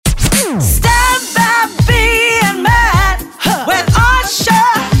Stav, Abby, and Matt with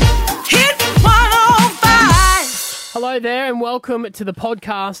Osher. Hit 105. Hello there and welcome to the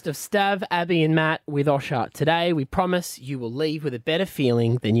podcast of Stav, Abby and Matt with Osher. Today we promise you will leave with a better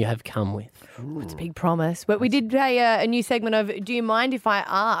feeling than you have come with. It's a big promise. But we did a new segment of Do You Mind If I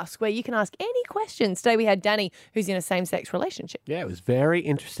Ask, where you can ask any questions. Today we had Danny, who's in a same-sex relationship. Yeah, it was very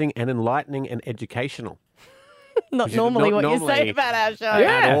interesting and enlightening and educational. Not normally what you normally say about our show.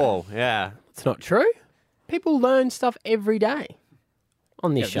 At all, yeah. It's not true. People learn stuff every day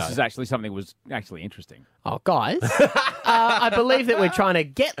on this show. This is actually something that was actually interesting. Oh, guys, I believe that we're trying to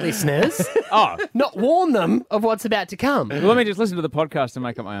get listeners, Oh, not warn them of what's about to come. well, let me just listen to the podcast and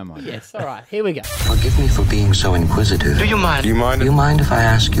make up my own mind. Yes, all right, here we go. Forgive me for being so inquisitive. Do you mind? Do you mind if I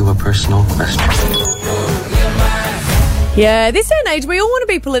ask you a personal question? Yeah, this day and age, we all want to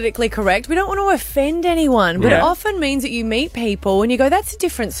be politically correct. We don't want to offend anyone. But it Yeah. often means that you meet people and you go, that's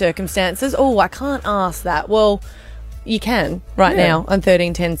different circumstances. Oh, I can't ask that. Well, you can right now on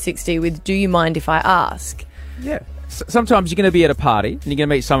 131060 with Do You Mind If I Ask? Yeah. Sometimes you're going to be at a party and you're going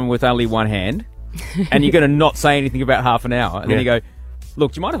to meet someone with only one hand and you're going to not say anything about half an hour. And then you go,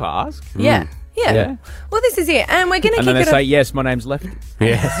 look, do you mind if I ask? Yeah. Yeah. Well, this is it. And we're going to And kick then they it say, off. yes, my name's Lefty.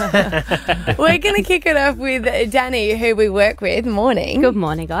 We're going to kick it off with Danny, who we work with. Morning. Good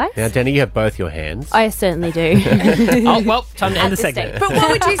morning, guys. Now, Danny, you have both your hands. I certainly do. Oh, well, time to end the segment. But what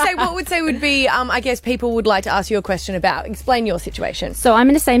would you say? What would say would be? I guess people would like to ask you a question about. Explain your situation. So I'm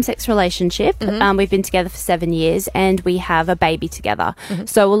in a same-sex relationship. We've been together for 7 years and we have a baby together.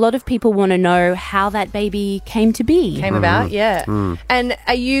 So a lot of people want to know how that baby came to be. Came about, yeah. And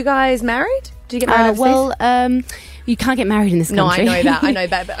are you guys married? Did you get married overseas? You can't get married in this No, I country. know that. I know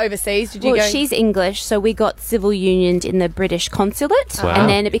that. But overseas, did you Well, go? she's English, so we got civil unioned in the British consulate, Wow. and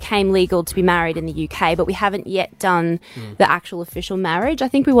then it became legal to be married in the UK, but we haven't yet done the actual official marriage. I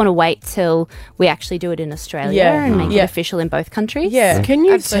think we want to wait till we actually do it in Australia Yeah. and make Yeah. it official in both countries. Yeah. Can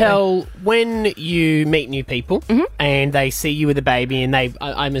you Absolutely. tell when you meet new people and they see you with a baby and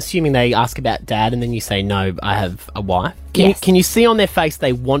I'm assuming they ask about dad and then you say, no, I have a wife. Yes. Can you see on their face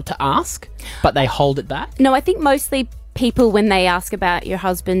they want to ask, but they hold it back? No, I think mostly people, when they ask about your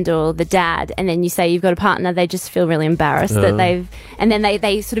husband or the dad and then you say you've got a partner, they just feel really embarrassed that they've, and then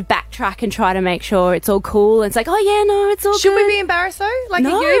they sort of backtrack and try to make sure it's all cool. And it's like, oh yeah, no, it's all Should good. we be embarrassed though? Like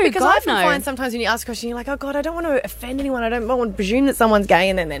No, are you? Because I God, often no. find sometimes when you ask a question, you're like, oh God, I don't want to offend anyone. I don't want to presume that someone's gay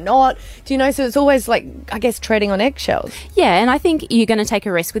and then they're not. Do you know? So it's always like, I guess, treading on eggshells. Yeah, and I think you're going to take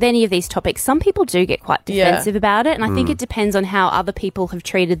a risk with any of these topics. Some people do get quite Yeah. defensive about it, and I think it depends on how other people have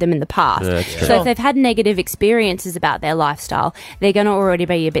treated them in the past. that's true. So if they've had negative experiences about their lifestyle, they're going to already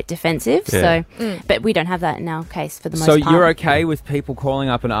be a bit defensive. Yeah. So, but we don't have that in our case for the most So part. you're okay with people calling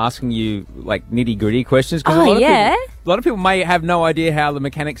up and asking you like nitty-gritty questions? 'Cause Oh, yeah. A lot of people may have no idea how the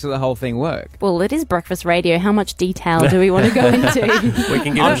mechanics of the whole thing work. Well, it is breakfast radio. How much detail do we want to go into? We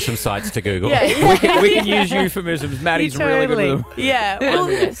can give them some sites to Google. We can use euphemisms. Maddie's really good with them. Yeah. Well,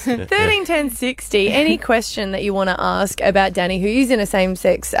 131060. Any question that you want to ask about Danny, who is in a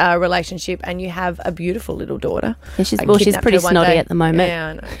same-sex relationship, and you have a beautiful little daughter. Yeah, she's I pretty kidnapped her one snotty day. at the moment. Yeah,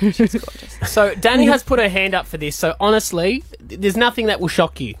 I know. She's gorgeous. So Danny has put her hand up for this. So honestly, there's nothing that will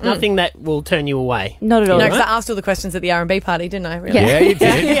shock you. Nothing that will turn you away. Not at all. No, because I asked all the questions at the R&B party, didn't I? Really? Yeah, you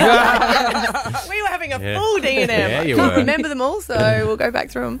did. We were having a full D&M. Yeah, you I can't were. remember them all, so we'll go back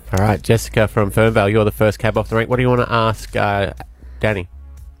through them. All right, Jessica from Fernvale, you're the first cab off the rank. What do you want to ask Danny?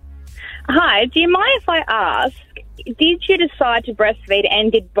 Hi, do you mind if I ask, did you decide to breastfeed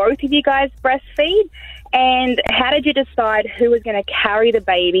and did both of you guys breastfeed? And how did you decide who was going to carry the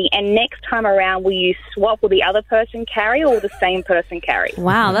baby? And next time around, will you swap? Will the other person carry or will the same person carry?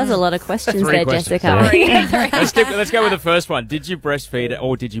 Wow, that's a lot of questions Three there, questions. Jessica. Let's go with the first one. Did you breastfeed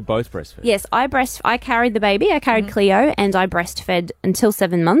or did you both breastfeed? Yes, I carried the baby. I carried Cleo, and I breastfed until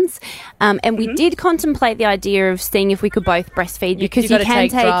 7 months. And we did contemplate the idea of seeing if we could both breastfeed because you you gotta can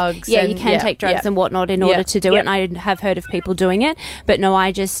take drugs you and- can take drugs and whatnot in order to do it. And I have heard of people doing it, but no,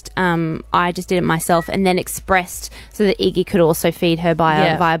 I just did it myself, and then expressed so that Iggy could also feed her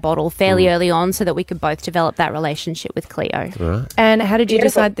via bottle fairly early on, so that we could both develop that relationship with Cleo. And how did you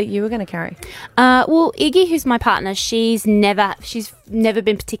decide that you were going to carry? Well, Iggy, who's my partner, she's never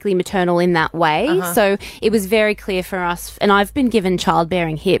been particularly maternal in that way. So it was very clear for us. And I've been given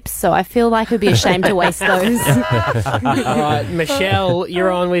childbearing hips, so I feel like it would be a shame to waste those. All right, Michelle, you're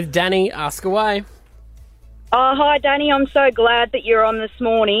on with Danny. Ask away. Oh, hi, Danny. I'm so glad that you're on this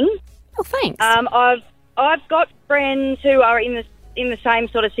morning. Oh, thanks. I've got friends who are in the same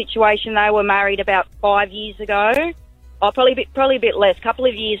sort of situation. They were married about 5 years ago. Oh, probably a bit less, a couple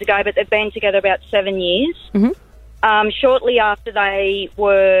of years ago, but they've been together about 7 years. Shortly after they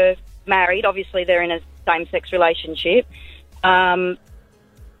were married. Obviously, they're in a same-sex relationship. One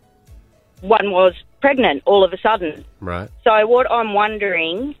was pregnant all of a sudden. Right. So what I'm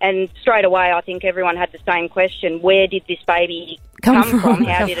wondering, and straight away I think everyone had the same question, where did this baby come from?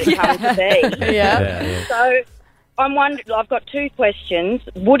 How did it come to be? Yeah. So I'm wondering, I've got two questions.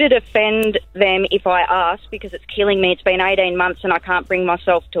 Would it offend them if I ask, because it's killing me? It's been 18 months and I can't bring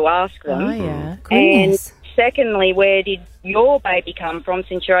myself to ask them. Oh, yeah. And secondly, where did your baby come from,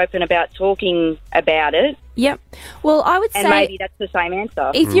 since you're open about talking about it? Yep. Well, I would say... And maybe that's the same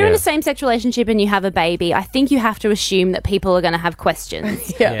answer. If you're in a same-sex relationship and you have a baby, I think you have to assume that people are going to have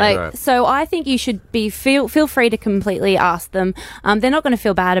questions. So I think you should feel free to completely ask them. They're not going to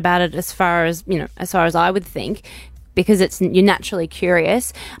feel bad about it as far as I would think, because you're naturally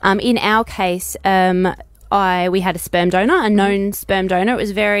curious. In our case, we had a sperm donor, a known sperm donor. It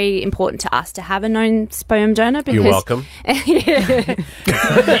was very important to us to have a known sperm donor because... You're welcome.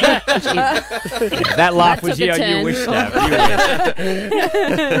 That laugh was you wish, Stav.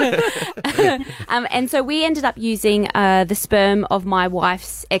 And so we ended up using the sperm of my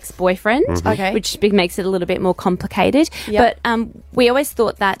wife's ex-boyfriend, which makes it a little bit more complicated. Yep. But we always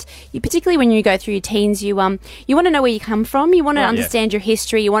thought that, particularly when you go through your teens, you want to know where you come from, you want to understand your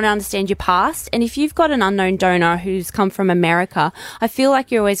history, you want to understand your past, and if you've got an unknown donor who's come from America, I feel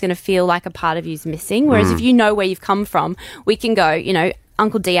like you're always going to feel like a part of you's missing, whereas if you know where you've come from, we can go,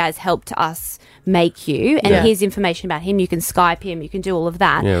 Uncle Diaz helped us make you, and here's information about him. You can Skype him, you can do all of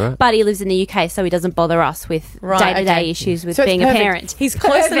that. Yeah, right. But he lives in the UK, so he doesn't bother us with day-to-day issues with being a parent. He's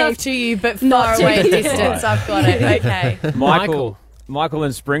close enough to you, but far away distance. I've got it. Okay. Michael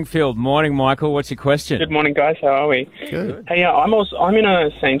in Springfield. Morning, Michael. What's your question? Good morning, guys. How are we? Good. Hey, I'm in a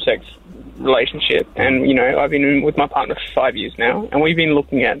same-sex relationship, and I've been with my partner for 5 years now, and we've been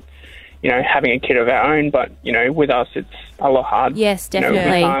looking at having a kid of our own, but with us it's a lot hard. Yes,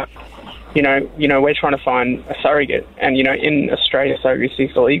 definitely. We're trying to find a surrogate, and in Australia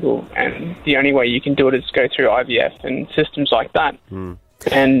surrogacy is illegal, and the only way you can do it is go through IVF and systems like that.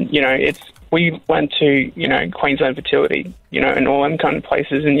 And we went to Queensland Fertility, and all them kind of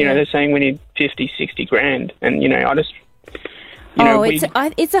places, and they're saying we need 50-60 grand, and I just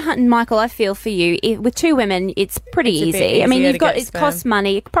Michael, I feel for you. With two women, it's pretty easy. I mean, it costs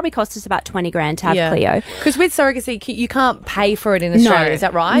money. It probably costs us about 20 grand to have Cleo. Because with surrogacy, you can't pay for it in Australia, is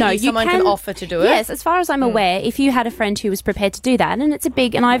that right? No, someone can offer to do it. Yes, as far as I'm aware, if you had a friend who was prepared to do that, and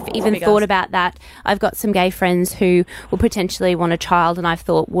I've even thought about that. I've got some gay friends who will potentially want a child, and I've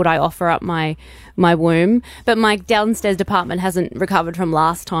thought, would I offer up my womb? But my downstairs department hasn't recovered from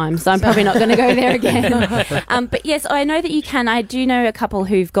last time, so I'm probably not going to go there again. But yes, I know that you can. I do know a couple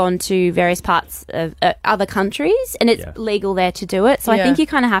who've gone to various parts of other countries, and it's legal there to do it. So I think you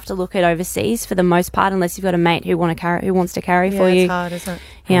kind of have to look at overseas for the most part, unless you've got a mate who wants to carry for you. It's hard, isn't it?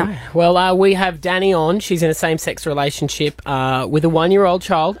 Yeah. Right. Well, we have Danny on. She's in a same-sex relationship with a 1-year-old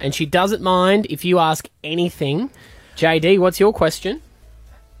child, and she doesn't mind if you ask anything. JD, what's your question?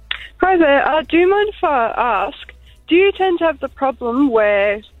 Hi there. Do you mind if I ask, do you tend to have the problem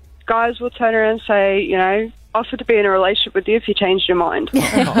where guys will turn around and say, offer to be in a relationship with you if you changed your mind?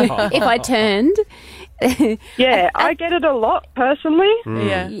 If I turned? Yeah, I get it a lot, personally.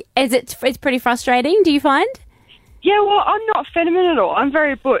 Yeah. It's pretty frustrating, do you find? Yeah, well, I'm not feminine at all. I'm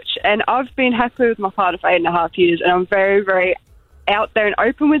very butch, and I've been happily with my partner for 8.5 years, and I'm very, very out there and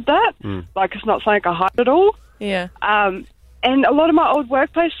open with that. Like, it's not something I hide at all. Yeah. And a lot of my old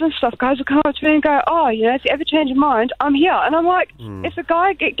workplaces and stuff, guys will come up to me and go, "Oh, if you ever change your mind, I'm here." And I'm like, if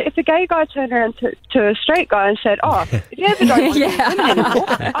a gay guy turned around to a straight guy and said, "Oh, if you ever don't want to be women anymore,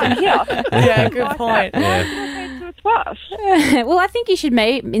 I'm here." Yeah, good point. Well, I think you should,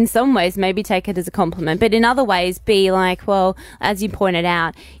 in some ways, maybe take it as a compliment, but in other ways, be like, well, as you pointed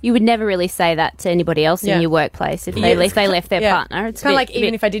out, you would never really say that to anybody else in your workplace if they left their partner. It's kind of like,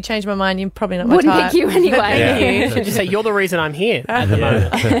 even if I did change my mind, you're probably not my wouldn't type. pick you anyway. So just say, you're the reason I'm here at the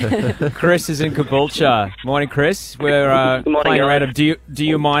moment. Chris is in Caboolture. Morning, Chris. We're playing around. Do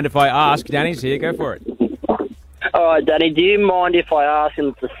you mind if I ask? Danny's here. Go for it. All right, Danny, do you mind if I ask, and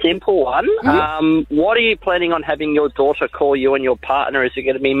it's a simple one, what are you planning on having your daughter call you and your partner? Is it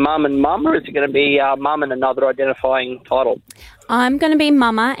going to be mum and mum, or is it going to be mum and another identifying title? I'm going to be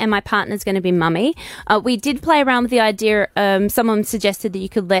Mama and my partner's going to be Mummy. We did play around with the idea. Someone suggested that you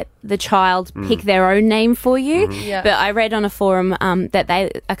could let the child pick their own name for you. But I read on a forum that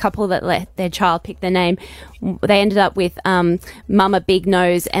a couple that let their child pick their name, they ended up with Mama Big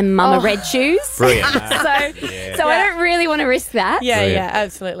Nose and Mama Red Shoes. Brilliant. So I don't really want to risk that. Yeah,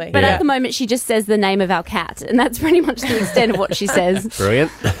 absolutely. But at the moment, she just says the name of our cat, and that's pretty much the extent of what she says. Brilliant.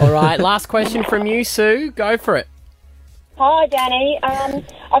 All right, last question from you, Sue. Go for it. Hi, Danny.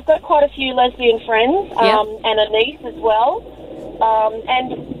 I've got quite a few lesbian friends and a niece as well.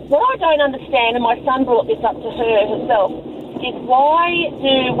 And what I don't understand, and my son brought this up to her herself, is why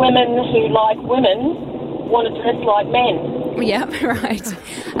do women who like women want to dress like men? Yeah, right.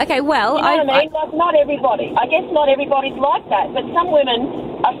 Okay, well, you know what I mean? Like, not everybody. I guess not everybody's like that, but some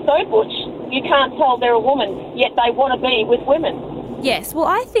women are so butch, you can't tell they're a woman, yet they want to be with women. Yes, well,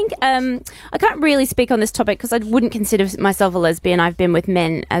 I think I can't really speak on this topic because I wouldn't consider myself a lesbian. I've been with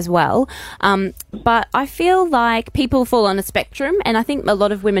men as well. But I feel like people fall on a spectrum, and I think a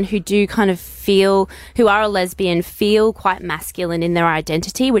lot of women who do kind of who are a lesbian, feel quite masculine in their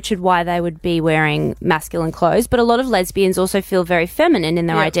identity, which is why they would be wearing masculine clothes. But a lot of lesbians also feel very feminine in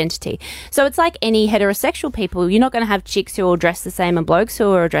their identity. So it's like any heterosexual people. You're not going to have chicks who all dress the same and blokes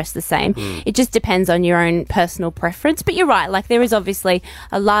who are dressed the same. It just depends on your own personal preference. But you're right, like there is obviously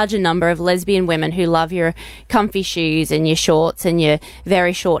a larger number of lesbian women who love your comfy shoes and your shorts and your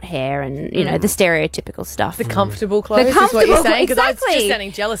very short hair and, you know, the stereotypical stuff. The comfortable clothes is what you're saying, because it's just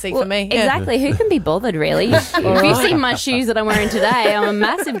sounding jealousy for me. Yeah. Exactly. Who can be bothered, really? If you've seen my shoes that I'm wearing today, I'm a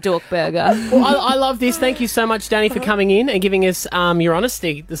massive dork burger. Well, I love this. Thank you so much, Danny, for coming in and giving us your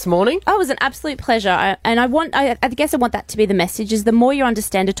honesty this morning. Oh, it was an absolute pleasure. I guess I want that to be the message, is the more you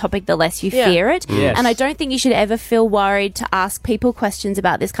understand a topic, the less you fear it. Yes. And I don't think you should ever feel worried to ask people questions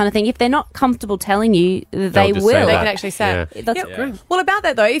about this kind of thing. If they're not comfortable telling you, they just will. They can actually say it. That's Well, about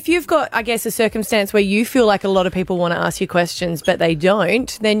that though, if you've got, I guess, a circumstance where you feel like a lot of people want to ask you questions but they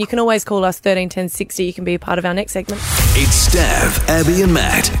don't, then you can always call us 131060. You can be a part of our next segment. It's Stav, Abby and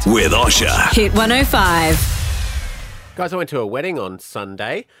Matt with Osher. Hit 105. Guys, I went to a wedding on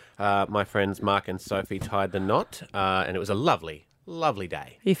Sunday. My friends Mark and Sophie tied the knot, and it was a lovely day.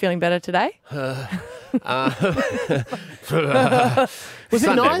 Are you feeling better today? Was it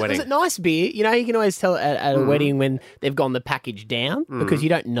Sunday nice? wedding. Was it nice beer? You know, you can always tell at a wedding when they've gone the package down because you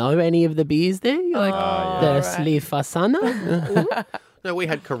don't know any of the beers there. You're like, the Slivfasana. No, we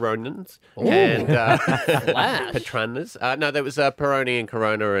had Coronans and Patronas. No, there was Peroni and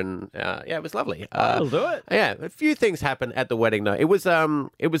Corona, and it was lovely. I'll do it. Yeah, a few things happened at the wedding though. It was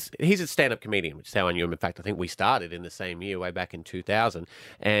he's a stand-up comedian, which is how I knew him. In fact, I think we started in the same year, way back in 2000.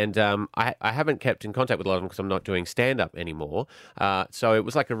 And I haven't kept in contact with a lot of them because I'm not doing stand-up anymore. So it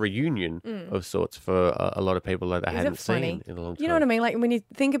was like a reunion of sorts for a lot of people that I hadn't seen in a long time. You know what I mean? Like when you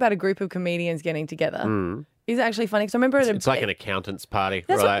think about a group of comedians getting together. Is it actually funny? Because I remember it's like an accountant's party,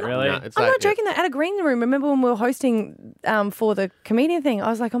 That's right? Really? No, I'm not joking. That at a green room, remember when we were hosting for the comedian thing? I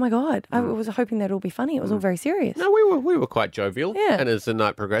was like, oh my god! I was hoping that it'd all be funny. It was all very serious. No, we were quite jovial. Yeah. And as the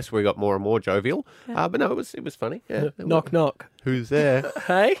night progressed, we got more and more jovial. But no, it was funny. Yeah. Knock, knock. Who's there?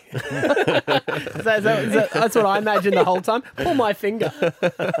 Hey? That's what I imagined the whole time. Pull my finger.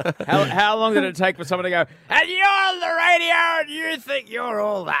 How long did it take for someone to go, and you're on the radio and you think you're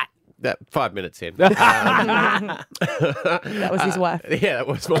all that? 5 minutes in. That was his wife. Yeah, that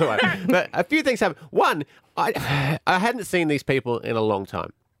was my wife. But a few things happened. One, I hadn't seen these people in a long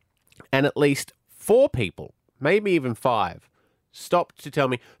time. And at least 4 people, maybe even 5, stopped to tell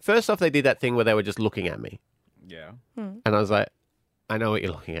me. First off, they did that thing where they were just looking at me. Yeah. And I was like, I know what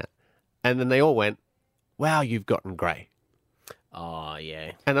you're looking at. And then they all went, wow, you've gotten grey. Oh,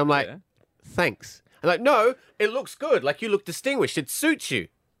 yeah. And I'm like, thanks. I'm like, no, it looks good. Like, you look distinguished. It suits you.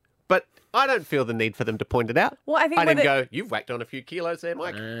 But I don't feel the need for them to point it out. Well, I think didn't go, you've whacked on a few kilos there,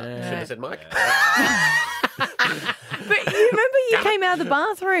 Mike. Shouldn't have said Mike. But you remember you came out of the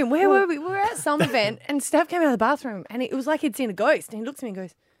bathroom. Where were we? We were at some event and Stav came out of the bathroom and it was like he'd seen a ghost. And he looks at me and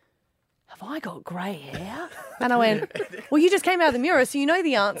goes, have I got grey hair? And I went, well, you just came out of the mirror, so you know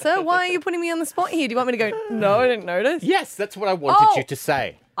the answer. Why are you putting me on the spot here? Do you want me to go, no, I didn't notice? Yes, that's what I wanted you to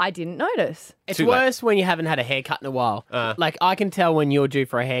say. I didn't notice. It's Too late. worse when you haven't had a haircut in a while. Like, I can tell when you're due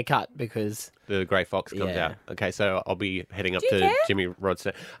for a haircut because... The grey fox comes Yeah. out. Okay, so I'll be heading up Do you to care? Jimmy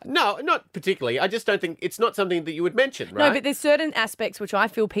Rodster. No, not particularly. I just don't think... It's not something that you would mention, right? No, but there's certain aspects which I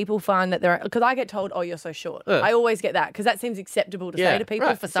feel people find that they're... Because I get told, oh, you're so short. I always get that because that seems acceptable to say to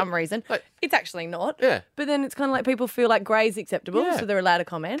people for some reason. It's actually not. Yeah. But then it's kind of like people feel like grey is acceptable, so they're allowed to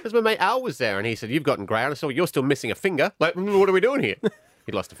comment. Because my mate Al was there and he said, you've gotten grey. And I said, well, you're still missing a finger. Like, what are we doing here?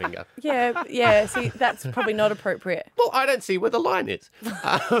 He lost a finger. Yeah, see, that's probably not appropriate. Well, I don't see where the line is.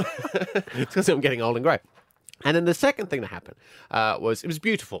 It's because I'm getting old and grey. And then the second thing that happened was it was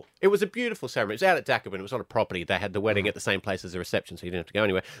beautiful. It was a beautiful ceremony. It was out at Dacabin. It was on a property. They had the wedding at the same place as the reception, so you didn't have to go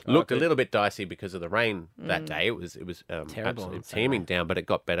anywhere. Looked a little bit dicey because of the rain that day. It was Terrible absolutely teeming down, but it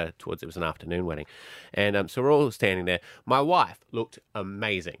got better towards it was an afternoon wedding. And so we're all standing there. My wife looked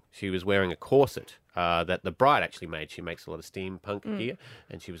amazing. She was wearing a corset that the bride actually made. She makes a lot of steampunk gear,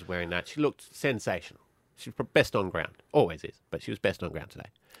 and she was wearing that. She looked sensational. She's best on ground. Always is, but she was best on ground today.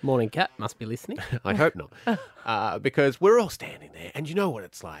 Morning, Cat. Must be listening. I hope not. Because we're all standing there, and you know what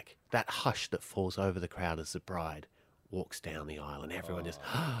it's like. That hush that falls over the crowd as the bride walks down the aisle, and everyone just,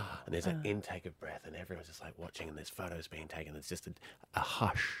 and there's an intake of breath, and everyone's just like watching, and there's photos being taken. It's just a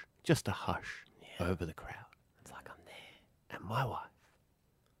hush, just a hush over the crowd. It's like I'm there. And my wife,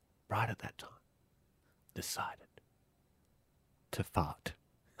 right at that time, decided to fart.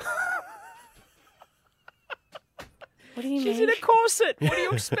 What do you She's mean? in a corset. What do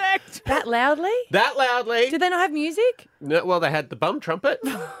you expect? That loudly? That loudly. Did they not have music? No, well, they had the bum trumpet.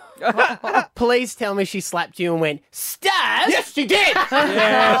 Please tell me she slapped you and went, Stav! Yes, she did! So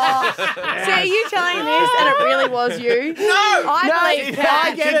are you telling this and it really was you? No! I believe that.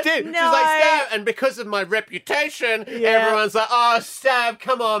 I get it. She did. No. She's like, Stav, and because of my reputation, everyone's like, oh, Stav,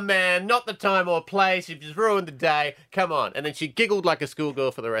 come on, man. Not the time or place. You've just ruined the day. Come on. And then she giggled like a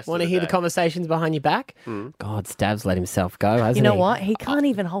schoolgirl for the rest of the day. Want to hear the conversations behind your back? God, Stav's let himself go, hasn't he? You know what? He can't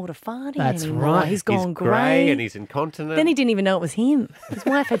even hold a fart That's anymore. right. He's gone He's grey. grey and he's incontinent. Then he didn't even know it was him. His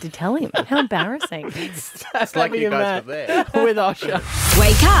wife had to tell him. How embarrassing. It's like you guys were there. With Osher.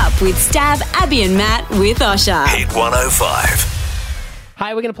 Wake up with Stav, Abby and Matt with Osher. Hit 105.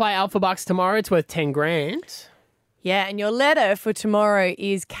 Hey, we're going to play Alpha Bucks tomorrow. It's worth 10 grand. Yeah, and your letter for tomorrow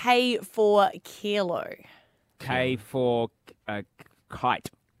is K for kilo. K for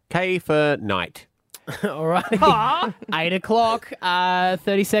kite. K for night. All right. 8 o'clock,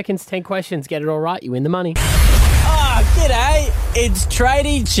 30 seconds, 10 questions. Get it all right, you win the money. G'day, it's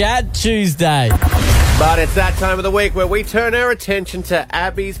Tradie Chat Tuesday. But it's that time of the week where we turn our attention to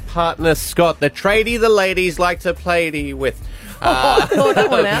Abby's partner, Scott, the tradie the ladies like to play with. I thought that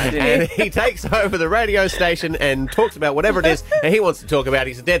one out. And he takes over the radio station and talks about whatever it is and he wants to talk about.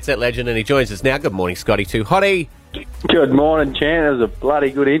 He's a dead set legend and he joins us now. Good morning, Scotty Too Hottie. Good morning, Chan. That was a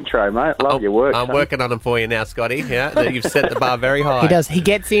bloody good intro, mate. Love your work. I'm working on them for you now, Scotty. Yeah, you've set the bar very high. He does. He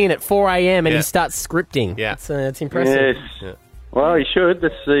gets in at 4 a.m. and he starts scripting. Yeah. It's impressive. Yes. Yeah. Well, he should.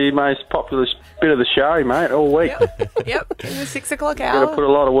 That's the most popular bit of the show, mate, all week. Yep, in the 6 o'clock Got to hour. put a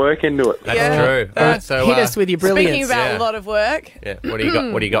lot of work into it. That's true. All right, so Hit us with your brilliance. Speaking about a lot of work. Yeah. What do you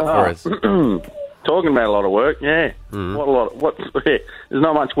got? What do you got for us? Talking about a lot of work, yeah. There's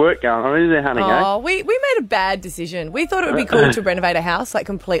not much work going on, is there, honey? Oh, we made a bad decision. We thought it would be cool to renovate a house, like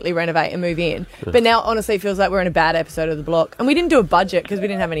completely renovate and move in. But now, honestly, it feels like we're in a bad episode of The Block. And we didn't do a budget because we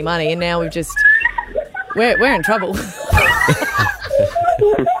didn't have any money. And now we've just... We're in trouble.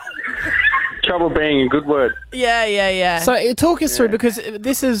 Trouble being a good word. Yeah. So talk us through, because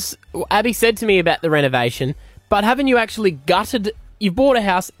this is... Abby said to me about the renovation, but haven't you actually gutted... You've bought a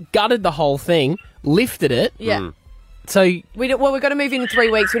house, gutted the whole thing, lifted it. Yeah. So... We've got to move in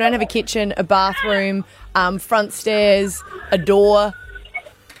 3 weeks. We don't have a kitchen, a bathroom, front stairs, a door.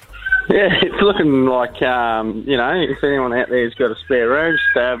 Yeah, it's looking like, if anyone out there's got a spare room,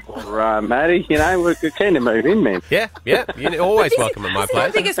 Stav or Maddie, we're keen to move in, man. Yeah. You're always welcome at my This is my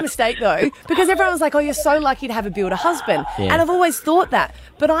place. biggest mistake, though, because everyone was like, oh, you're so lucky to have a builder husband. Yeah. And I've always thought that.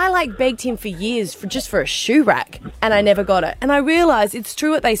 But I, begged him for years just for a shoe rack, and I never got it. And I realised it's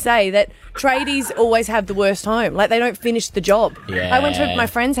true what they say, that tradies always have the worst home. Like, they don't finish the job. Yeah. I went to my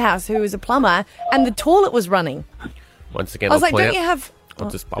friend's house, who was a plumber, and the toilet was running. Once again, I was I'll like, point don't out, you have... I'll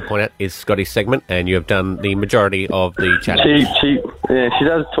point out is Scotty's segment, and you have done the majority of the chatting. She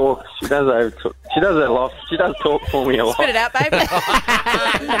does talk. She does over-talk. She does a lot. She does talk for me a lot. Spit it out, baby.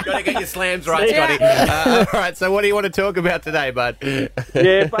 Got to get your slams right, Scotty. All right, so what do you want to talk about today, bud?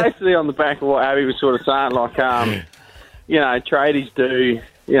 Yeah, basically on the back of what Abby was sort of saying, tradies do,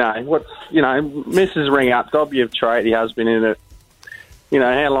 Mrs. ring up, dob your tradie husband in it.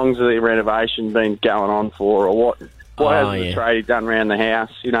 How long's the renovation been going on for, or what has the tradie done around the house?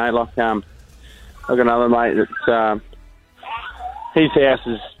 I've got another mate that his house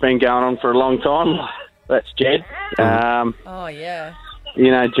has been going on for a long time. That's Jed. Oh, yeah.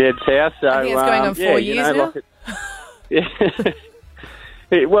 Jed's house. So, I think it's going on 4 years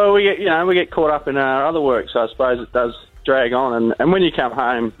now. Well, we get caught up in our other work, so I suppose it does drag on. And when you come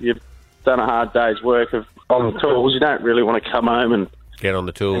home, you've done a hard day's work on the tools. You don't really want to come home and get on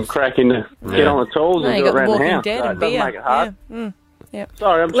the tools and get on the tools and do it around the house. Dead So and it doesn't beer. make it hard. Yeah.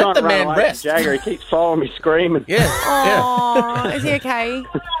 Sorry, I'm Let trying the to run man away rest. from Jagger. He keeps following me, screaming. Oh, is he okay?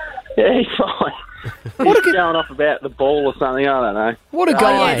 Yeah, he's fine. He's going off about the ball or something. I don't know. What a Oh,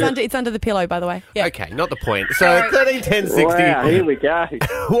 guy. yeah, it's under the pillow, by the way. Yeah. Okay, not the point. So 13, 10, 60. Wow, here we go.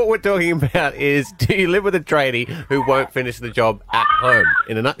 What we're talking about is, do you live with a tradie who won't finish the job at home?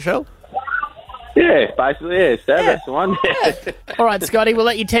 In a nutshell? Yeah, basically, that's the one. All right, Scotty, we'll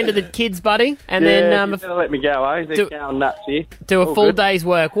let you tend to the kids, buddy, and then you better let me go, eh? They're going nuts here. do a All full good. day's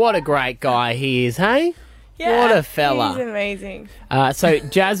work. What a great guy he is, hey? What a fella. He's amazing. So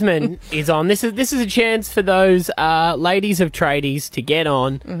Jasmine is on. This is a chance for those ladies of tradies to get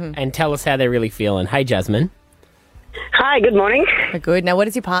on and tell us how they're really feeling. Hey, Jasmine. Hi, good morning. Good. Now, what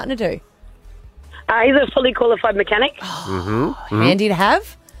does your partner do? He's a fully qualified mechanic. Handy to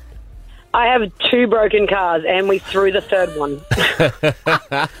have? I have 2 broken cars, and we threw the third one.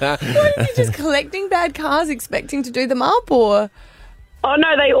 What is he just collecting bad cars, expecting to do them up, or? Oh,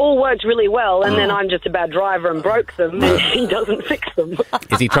 no, they all worked really well, and then I'm just a bad driver and broke them, and he doesn't fix them.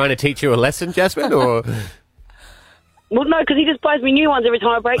 Is he trying to teach you a lesson, Jasmine, or...? Well, no, because he just buys me new ones every time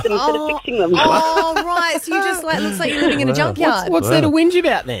I break them instead of fixing them. Oh, right. So you just looks like you're living in a junkyard. What's there to whinge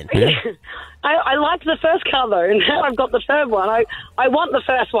about then? I liked the first car, though, and now I've got the third one. I want the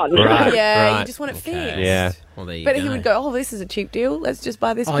first one. Right, Yeah, you just want it fixed. Yeah. Well, there you But go. he would go, oh, this is a cheap deal. Let's just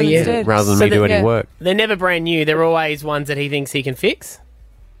buy this one yeah. instead. Rather than me do any work. They're never brand new. They're always ones that he thinks he can fix.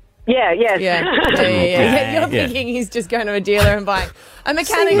 Yeah, yes. Yeah. You're Yeah. thinking he's just going to a dealer and buying. A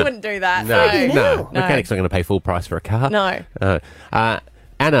mechanic wouldn't do that. No. Mechanic's not going to pay full price for a car. No.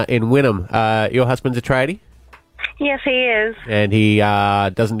 Anna in Wynnum, your husband's a tradie? Yes, he is. And he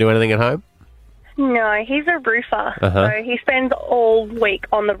doesn't do anything at home? No, he's a roofer. Uh-huh. So he spends all week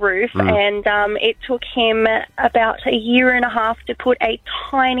on the roof, and it took him about a year and a half to put a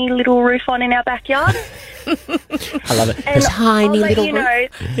tiny little roof on in our backyard. I love it. And Tiny I'll let little you know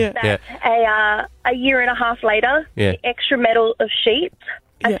that a year and a half later, the extra metal of sheets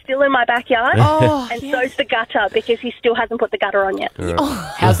are still in my backyard, and so's the gutter because he still hasn't put the gutter on yet.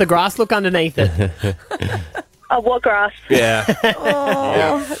 How's the grass look underneath it? What grass? Yeah.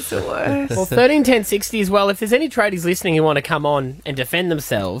 That's the worst. Well, 131060 as well. If there's any tradies listening who want to come on and defend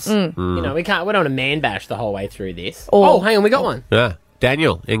themselves, you know, we don't want to man bash the whole way through this. Oh, hang on, we got one. Yeah.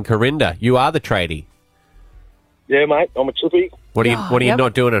 Daniel in Corinda, you are the tradie. Yeah, mate, I'm a chippy. What are you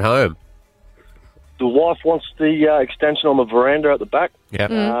not doing at home? The wife wants the extension on the veranda at the back.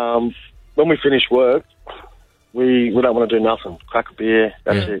 Yeah. When we finish work, we don't want to do nothing. Crack a beer,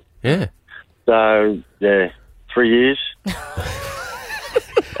 that's it. Yeah. So, 3 years.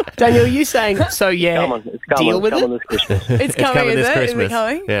 Daniel, are you saying, it's deal with it? This Christmas. It's coming, this is it? Christmas. Is it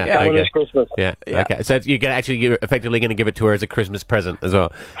coming? Yeah. Coming this Christmas. Yeah. Okay. So you're effectively going to give it to her as a Christmas present as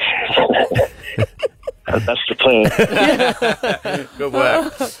well. That's the plan. Good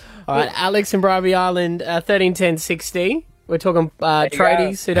work. All right, Alex in Bribey Island, 131060. We're talking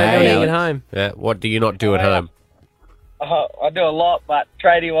tradies who don't do anything at home. Yeah. What do you not do at home? I do a lot, but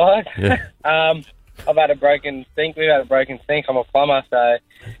tradie-wise, I've had a broken sink. We've had a broken sink. I'm a plumber, so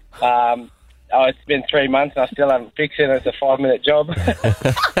it's been 3 months and I still haven't fixed it. It's a 5-minute job.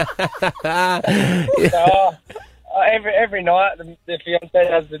 So every night the fiance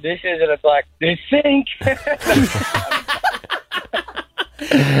does the dishes and it's like, this sink.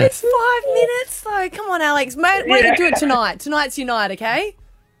 It's 5 minutes, though. Come on, Alex. Mate, why don't you do it tonight? Tonight's your night, okay?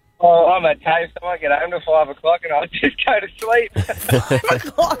 Oh, I'm a taste. I won't get home till 5 o'clock and I'll just go to sleep. 5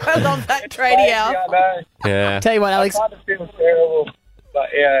 o'clock. I love that tradie hour. I know. Yeah. Tell you what, Alex. I kind of feel terrible, but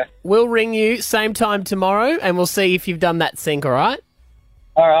yeah. We'll ring you same time tomorrow and we'll see if you've done that sync, all right?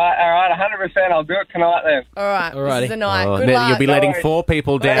 All right, 100%. I'll do it tonight then. All right, this is the night. Oh, Good now luck. you'll be letting 4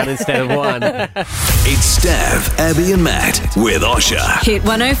 people down instead of 1. It's Stav, Abby and Matt with Osher. Hit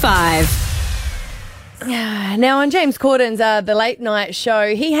 105. Now, on James Corden's The Late Night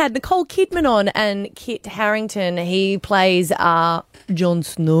Show, he had Nicole Kidman on and Kit Harington. He plays Jon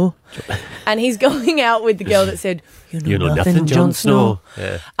Snow. And he's going out with the girl that said, You know nothing, Jon Snow.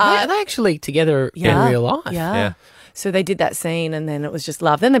 Yeah. Are they actually together in real life? Yeah. So they did that scene and then it was just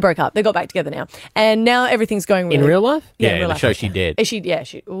love. Then they broke up. They got back together now. And now everything's going really... In real life? Yeah, in real the life. show she did.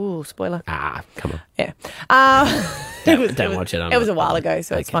 She... Ooh, spoiler. Come on. Yeah. Don't watch it. It was a while ago,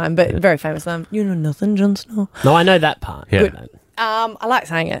 so it's fine. But very famous. You know nothing, Jon Snow. No, I know that part. Yeah. Good. I like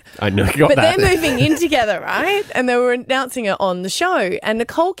saying it. I know you got but that. they're moving in together, right? And they were announcing it on the show. And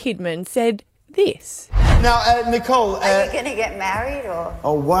Nicole Kidman said this. Now, Nicole... Are you going to get married or...?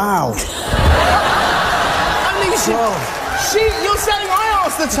 Oh, wow. I mean, you're saying I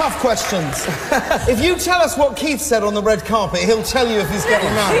ask the tough questions. If you tell us what Keith said on the red carpet, he'll tell you if he's getting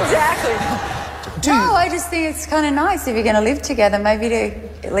married. Exactly. I just think it's kind of nice if you're going to live together, maybe to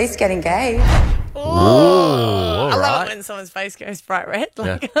at least get engaged. I love it when someone's face goes bright red.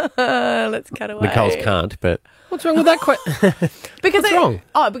 Like, let's cut away. Nicole's can't, but... What's wrong with that question? Because What's wrong?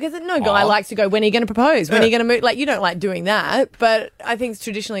 Oh, because no guy likes to go, when are you going to propose? When are you going to move? Like, you don't like doing that. But I think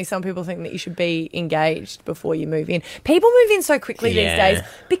traditionally some people think that you should be engaged before you move in. People move in so quickly these days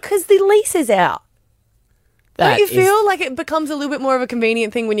because the lease is out. Don't you feel like it becomes a little bit more of a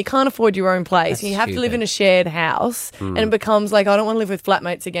convenient thing when you can't afford your own place That's and you have to live stupid. in a shared house and it becomes like, I don't want to live with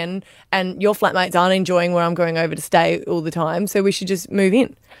flatmates again and your flatmates aren't enjoying where I'm going over to stay all the time, so we should just move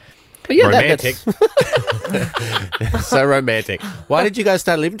in. But yeah, romantic. So romantic. Why did you guys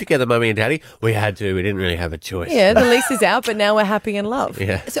start living together, Mummy and Daddy? We had to. We didn't really have a choice. Yeah, the lease is out, but now we're happy in love.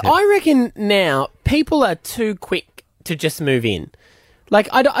 Yeah. So I reckon now people are too quick to just move in. Like,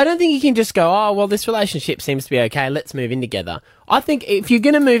 I don't think you can just go, oh, well, this relationship seems to be okay, let's move in together. I think if you're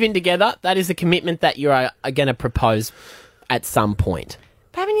going to move in together, that is a commitment that you are going to propose at some point.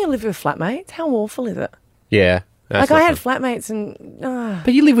 But haven't you lived with flatmates? How awful is it? Yeah. Like, I had flatmates and...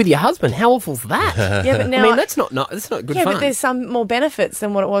 But you live with your husband. How awful is that? Yeah, but now... I mean, that's not good fun. Yeah, but there's some more benefits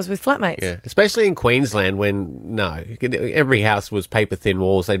than what it was with flatmates. Yeah, especially in Queensland when, every house was paper-thin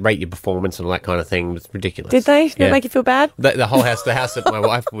walls. They'd rate your performance and all that kind of thing. It was ridiculous. Did they? Did it make you feel bad? The whole house, the house that my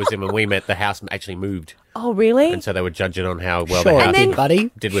wife was in when we met, the house actually moved. Oh, really? And so they would judge it on how well Sure, the house and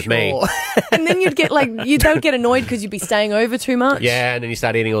then- did with me. And then you'd get they would get annoyed because you'd be staying over too much. Yeah, and then you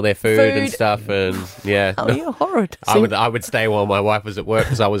start eating all their food and stuff, and yeah. Oh, you're horrid. I would stay while my wife was at work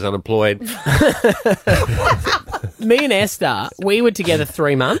because I was unemployed. Me and Esther, we were together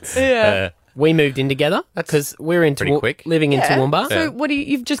 3 months. Yeah. We moved in together because we're in pretty quick. living in Toowoomba. So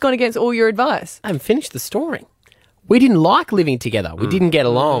you've just gone against all your advice. I haven't finished the story. We didn't like living together. We didn't get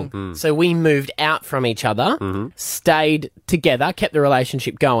along. So we moved out from each other, stayed together, kept the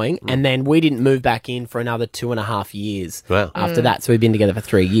relationship going, and then we didn't move back in for another 2.5 years after that. So we've been together for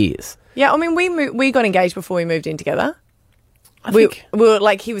 3 years. Yeah, I mean, we got engaged before we moved in together. We were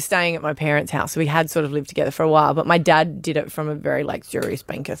like, he was staying at my parents' house, so we had sort of lived together for a while, but my dad did it from a very serious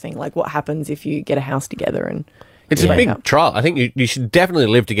banker thing, like what happens if you get a house together and... It's a big trial. I think you should definitely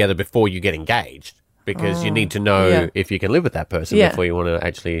live together before you get engaged. Because you need to know if you can live with that person before you want to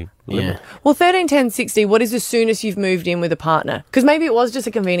actually live with them. Well, 13, 10, 60, what is the soonest you've moved in with a partner? Because maybe it was just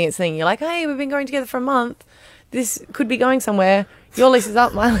a convenience thing. You're like, hey, we've been going together for a month. This could be going somewhere. Your lease is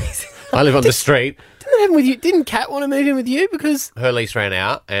up, my lease. I live on the street. Didn't that happen with you? Didn't Kat want to move in with you? Because her lease ran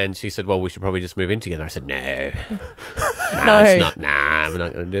out and she said, well, we should probably just move in together. I said, no. No. It's not. Nah, we're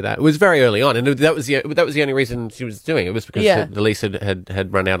not going to do that. It was very early on, and that was the only reason she was doing it. It was because the lease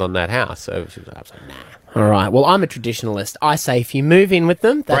had run out on that house. So she was like, nah. All right. Well, I'm a traditionalist. I say if you move in with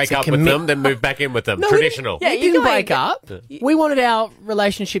them, that's break up with them, then move back in with them. No, Traditional. We didn't break up. We wanted our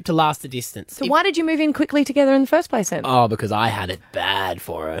relationship to last a distance. So why did you move in quickly together in the first place then? Oh, because I had it bad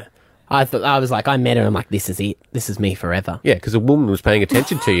for her. I met her and I'm like, this is it. This is me forever. Yeah, because a woman was paying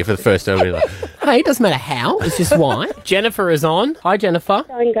attention to you for the first time. You're like, hey, it doesn't matter how. It's just why. Jennifer is on. Hi, Jennifer.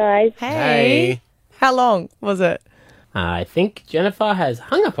 Hi, guys. Hey. How long was it? I think Jennifer has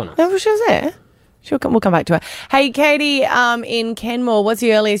hung up on us. No, she was there. We'll come back to her. Hey, Katie, in Kenmore, what's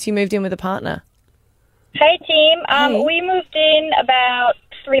the earliest you moved in with a partner? Hey, team. We moved in about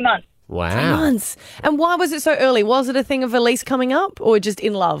 3 months. Wow. 3 months. And why was it so early? Was it a thing of a lease coming up or just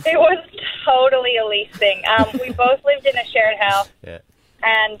in love? It was totally a lease thing. We both lived in a shared house. Yeah.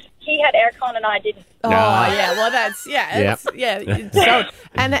 And he had aircon and I didn't. Oh, yeah. Well, that's, So,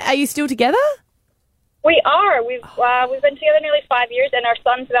 and are you still together? We are. We've been together nearly 5 years, and our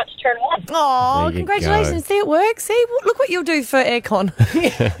son's about to turn 1. Oh, congratulations! go. See, it works. See, look what you'll do for aircon.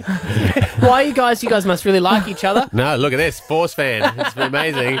 Why you guys must really like each other. No, look at this. Force fan. It's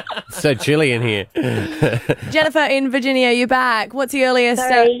amazing. It's so chilly in here. Jennifer in Virginia, you're back. What's the earliest?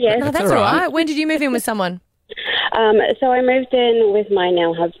 Sorry, yes. No, that's all right. When did you move in with someone? So I moved in with my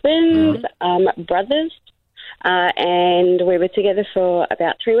now husband's brothers. And we were together for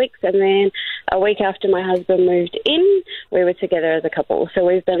about 3 weeks, and then a week after my husband moved in, we were together as a couple. So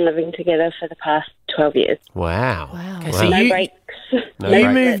we've been living together for the past 12 years. Wow. Okay, so no breaks. You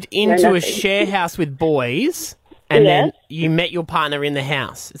moved into a share house with boys, and then you met your partner in the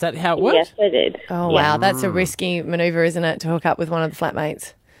house. Is that how it works? Yes, I did. Oh, wow. That's a risky manoeuvre, isn't it, to hook up with one of the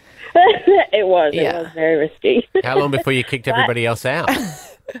flatmates? It was very risky. How long before you kicked everybody else out?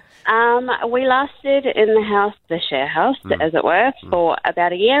 We lasted in the share house, as it were, for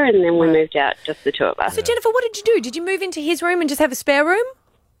about a year, and then we moved out, just the two of us. So, Jennifer, what did you do? Did you move into his room and just have a spare room?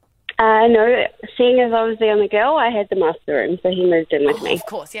 No, seeing as I was the only girl, I had the master room, so he moved in with me. Of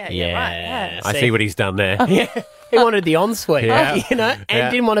course, right. I see what he's done there. He wanted the ensuite, and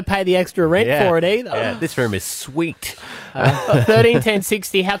didn't want to pay the extra rent for it either. Yeah. This room is sweet. 13, 10,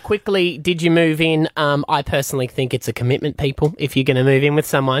 60, how quickly did you move in? I personally think it's a commitment, people. If you're going to move in with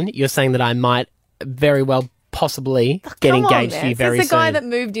someone, you're saying that I might very well possibly get engaged to you very soon. It's the guy that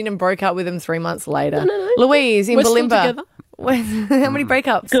moved in and broke up with him 3 months later. No. Louise in Balimba. How many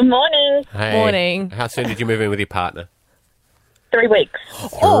breakups? Good morning. Hey, Morning. How soon did you move in with your partner? 3 weeks.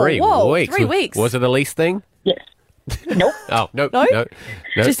 3 weeks. 3 weeks. Was it a lease thing? Yes. Nope. Oh, no.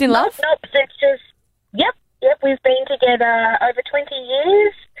 Just in love? Nope. It's just, yep. We've been together over 20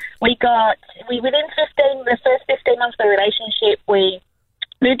 years. Within the first 15 months of the relationship, we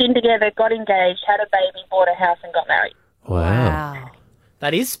moved in together, got engaged, had a baby, bought a house, and got married. Wow.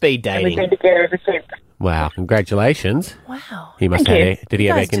 That is speed And we've dating. been together ever since. Wow, congratulations. Wow. He must Thank have. Did he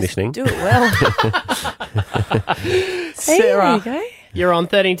You have air guys just conditioning? do it well. Sarah, There you go. you're on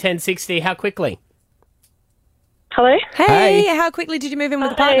 131060. How quickly? Hello? Hey, how quickly did you move in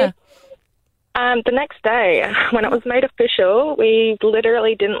with a partner? The next day, when it was made official, we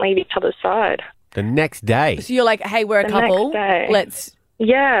literally didn't leave each other's side. The next day. So you're like, hey, we're a The couple. next day. Let's.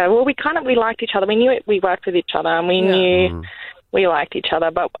 Yeah, well, we liked each other. We knew we worked with each other, and we knew we liked each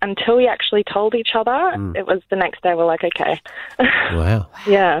other. But until we actually told each other, it was the next day we're like, okay. Wow.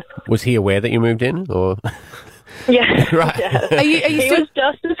 Yeah. Was he aware that you moved in, or? Yeah. Right. Yeah. Are you he still? was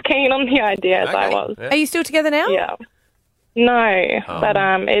just as keen on the idea as I was. Are you still together now? Yeah. No, but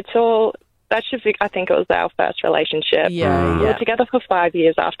it's all. That should be. I think it was our first relationship. Yeah, We were together for 5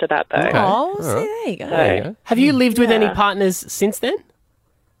 years after that, though. Okay. Oh, All see, right. there you go. So, Have you lived with any partners since then?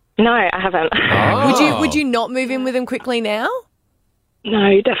 no, I haven't. Would you not move in with him quickly now?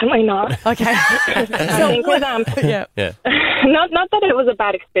 No, definitely not. Okay. I think with Yeah. not that it was a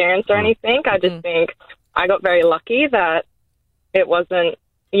bad experience or anything. I just think I got very lucky that it wasn't.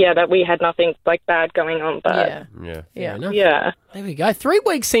 Yeah, that we had nothing like bad going on. But Yeah. yeah. There we go. 3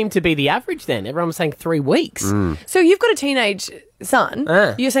 weeks seemed to be the average then. Everyone was saying 3 weeks. So you've got a teenage son.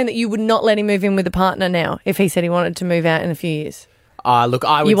 You're saying that you would not let him move in with a partner now if he said he wanted to move out in a few years? Look,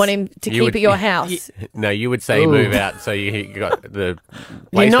 I would. You want him to keep at your house? No, you would say move out so you got the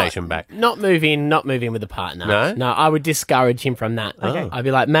PlayStation back. Not move in with a partner. No? No, I would discourage him from that. Okay. I'd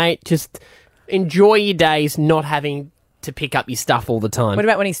be like, mate, just enjoy your days not having to pick up your stuff all the time. What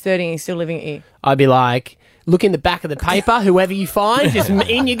about when he's 30 and he's still living at you? I'd be like, look in the back of the paper, whoever you find, just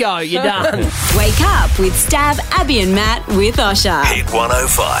in you go, you're done. Wake up with Stav, Abby and Matt with Osher. Hit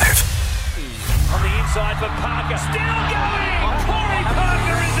 105. On the inside for Parker. Still going! Corey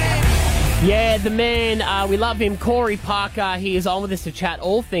Parker is in! Yeah, the man, we love him, Corey Parker. He is on with us to chat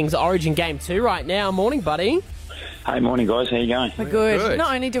all things Origin Game 2 right now. Morning, buddy. Hey, morning, guys. How you going? We're good.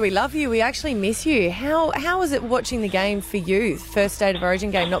 Not only do we love you, we actually miss you. How was it watching the game for you? First State of Origin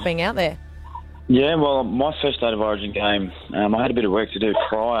game not being out there? Yeah, well, my first State of Origin game, I had a bit of work to do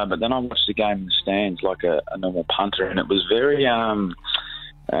prior, but then I watched the game in the stands like a normal punter, and it was very,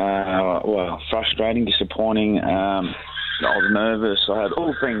 frustrating, disappointing. I was nervous. I had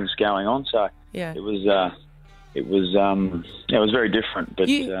all things going on, so it was very different, but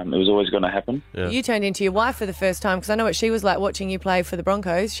it was always going to happen. You turned into your wife for the first time, because I know what she was like watching you play for the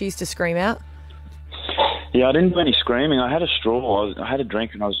Broncos. She used to scream out. Yeah, I didn't do any screaming. I had a straw. I had a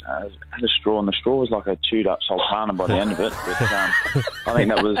drink, and I had a straw, and the straw was like a chewed up sultana by the end of it. But I think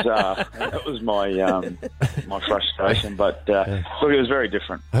that was my frustration. But look, it was very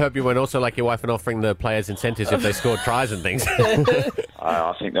different. I hope you weren't also like your wife and offering the players incentives if they scored tries and things.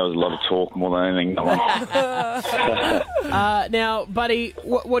 I think there was a lot of talk more than anything. Now, buddy,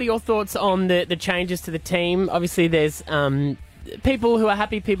 what are your thoughts on the changes to the team? Obviously, there's people who are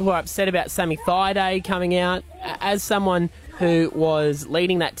happy, people who are upset about Sammy Thaiday coming out. As someone who was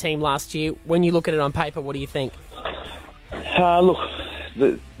leading that team last year, when you look at it on paper, what do you think? We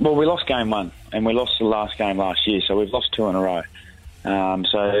lost game one, and we lost the last game last year, so we've lost 2 in a row.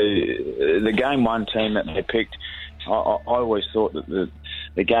 So the game one team that they picked, I always thought that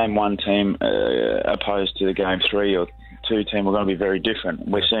the game one team opposed to the game 3 or 2 team were going to be very different.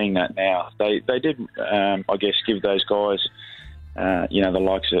 We're seeing that now. They did, I guess, give those guys, the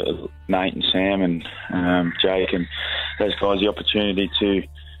likes of Nate and Sam and Jake and those guys the opportunity to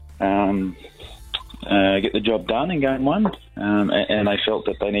get the job done in game one, and they felt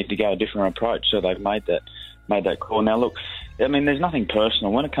that they need to go a different approach, so they've made that call. Now, look, I mean, there's nothing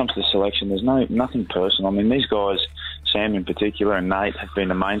personal when it comes to selection. There's nothing personal. I mean, these guys, Sam in particular and Nate, have been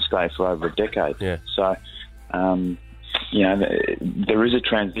a mainstay for over a decade. Yeah. So, there is a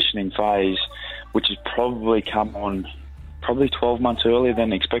transitioning phase, which has probably come on 12 months earlier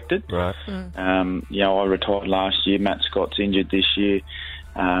than expected. Right. I retired last year. Matt Scott's injured this year.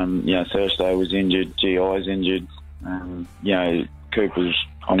 Thursday was injured. GI's injured. Cooper's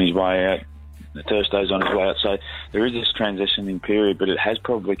on his way out. Thursday's on his way out. So there is this transitioning period, but it has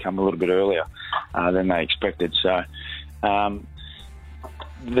probably come a little bit earlier than they expected. So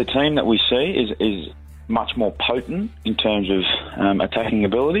the team that we see is much more potent in terms of attacking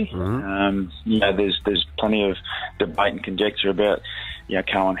ability. There's plenty of debate and conjecture about,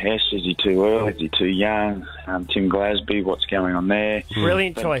 Cohen Hess, is he too early? Is he too young? Tim Glasby, what's going on there?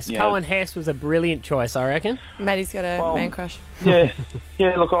 Brilliant choice. Cohen Hess was a brilliant choice, I reckon. Maddie's got a man crush. Yeah.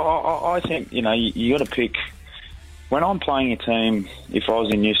 Look, I think you got to pick. When I'm playing a team, if I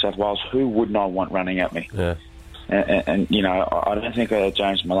was in New South Wales, who wouldn't I want running at me? Yeah. And I don't think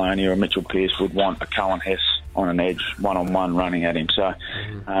James Maloney or Mitchell Pearce would want a Cohen Hess on an edge, one-on-one running at him. So,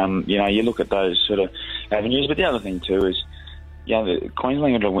 you look at those sort of avenues. But the other thing too is,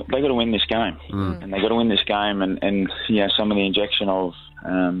 Queensland they got to win this game, and they got to win this game, and some of the injection of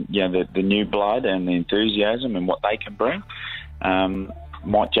the new blood and the enthusiasm and what they can bring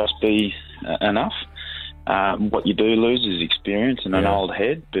might just be enough. What you do lose is experience and an old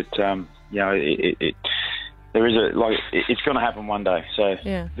head, but there is it's going to happen one day. So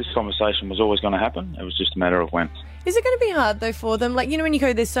this conversation was always going to happen. It was just a matter of when. Is it going to be hard though for them? Like, when you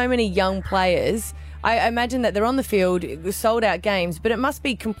go, there's so many young players. I imagine that they're on the field, sold out games, but it must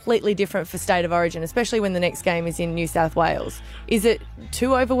be completely different for State of Origin, especially when the next game is in New South Wales. Is it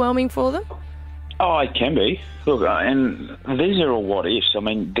too overwhelming for them? Oh, it can be. Look, and these are all what ifs. I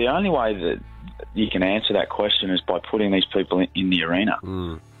mean, the only way that you can answer that question is by putting these people in the arena.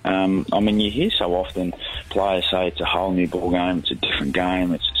 You hear so often players say it's a whole new ball game, it's a different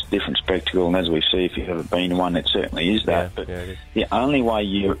game, it's a different spectacle, and as we see, if you've ever been to one, it certainly is that. But the only way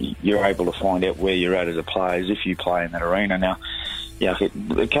you're able to find out where you're at as a player is if you play in that arena. Now,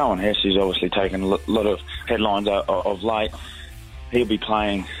 Cohen Hess is obviously taken a lot of headlines of late. He'll be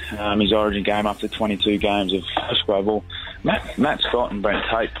playing his Origin game up to 22 games of first grade ball. Matt Scott and Brent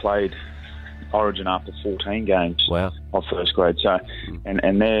Tate played Origin after 14 games of first grade. So,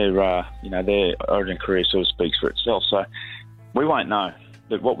 and their Origin career sort of speaks for itself. So, we won't know.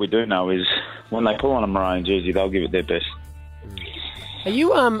 But what we do know is when they pull on a maroon jersey, they'll give it their best. Are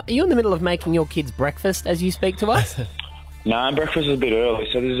you in the middle of making your kids breakfast as you speak to us? No, breakfast is a bit early,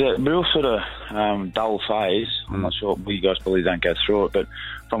 so there's a real sort of dull phase. I'm not sure, you guys probably don't go through it, but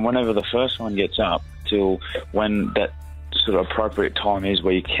from whenever the first one gets up till when that sort of appropriate time is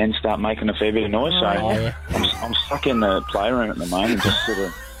where you can start making a fair bit of noise. I'm stuck in the playroom at the moment, just sort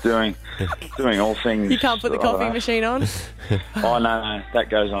of doing all things. You can't put the coffee machine on? Oh, no, that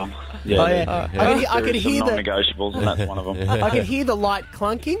goes on. I could hear the non-negotiables, and that's one of them. I could hear the light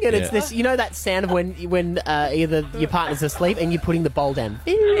clunking, and it's this, that sound of when either your partner's asleep and you're putting the bowl down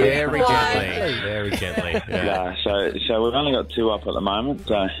very gently. Yeah. So we've only got 2 up at the moment.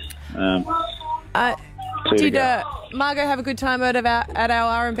 So. Did Margot have a good time at our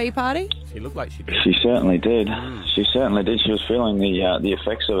R&B party? She looked like she did. She certainly did. She was feeling the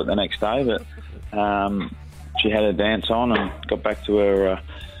effects of it the next day, but she had her dance on and got back to her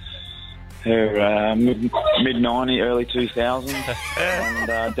mid-90s, early 2000s,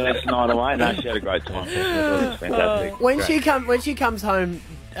 and danced the night away. No, she had a great time. It was fantastic. When she comes home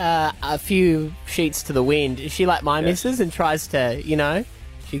a few sheets to the wind, is she like my missus and tries to,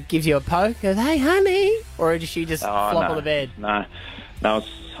 she gives you a poke, goes, "Hey, honey," or does she just flop on the bed? No, I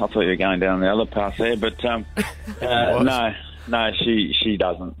thought you were going down the other path there, but no, she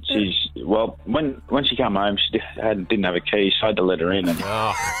doesn't. When she came home, she didn't have a key, so I had to let her in, and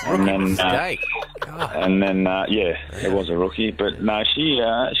then it was a rookie, but no, she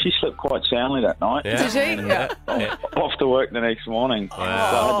slept quite soundly that night. Did she? Off to work the next morning. So I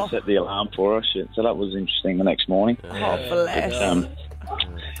had to set the alarm for her. So that was interesting the next morning. Oh, bless.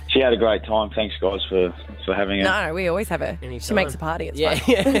 She had a great time. Thanks, guys, for having her. No, we always have her. She makes a party. It's fun.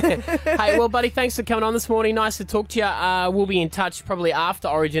 Hey, well, buddy, thanks for coming on this morning. Nice to talk to you. We'll be in touch probably after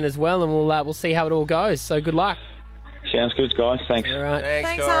Origin as well, and we'll see how it all goes. So good luck. Sounds good, guys. Thanks. All right.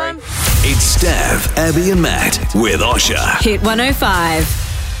 Thanks, Sam. It's Stav, Abby and Matt with Osher. Hit 105.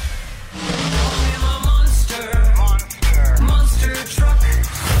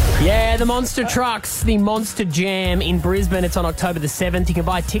 Yeah, the Monster Trucks, the Monster Jam in Brisbane. It's on October the 7th. You can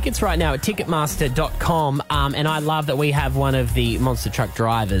buy tickets right now at ticketmaster.com. And I love that we have one of the Monster Truck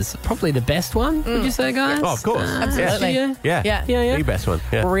drivers. Probably the best one, would you say, guys? Oh, of course. Absolutely. Yeah. The best one.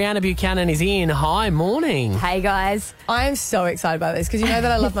 Yeah. Brianna Buchanan is in. Hi, morning. Hey, guys. I am so excited about this because you know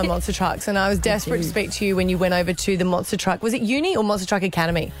that I love my Monster Trucks, and I was desperate to speak to you when you went over to the Monster Truck. Was it uni or Monster Truck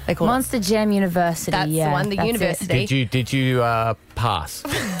Academy? They call Monster Jam University. That's the one, the university. Did you pass?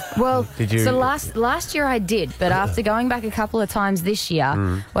 Well, Did you? So last year I did, but after going back a couple of times this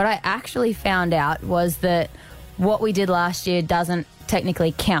year, what I actually found out was that what we did last year doesn't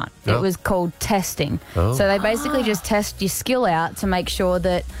technically count. Oh. It was called testing. Oh. So they basically just test your skill out to make sure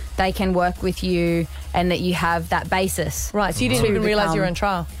that they can work with you and that you have that basis. Right, so you didn't even realise you were on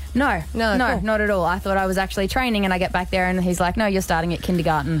trial? No, cool. not at all. I thought I was actually training, and I get back there and he's like, "No, you're starting at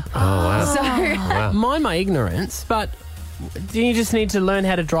kindergarten." Oh, wow. So Mind my ignorance, but Do you just need to learn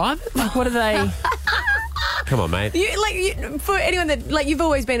how to drive it? Like, what are they? Come on, mate. For anyone that you've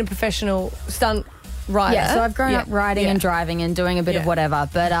always been a professional stunt rider. Yeah, so I've grown up riding and driving and doing a bit of whatever.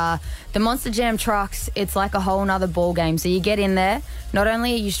 But the Monster Jam trucks, it's like a whole nother ball game. So you get in there. Not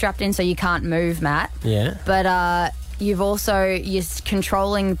only are you strapped in so you can't move, Matt. Yeah. But you're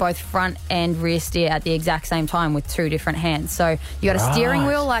controlling both front and rear steer at the exact same time with two different hands. So you got a steering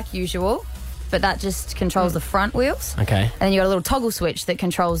wheel like usual, but that just controls the front wheels. Okay. And then you got a little toggle switch that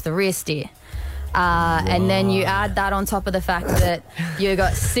controls the rear steer. And then you add that on top of the fact that you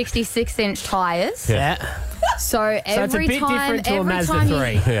got 66-inch tyres. Yeah. So every it's a bit time, different to a every Mazda time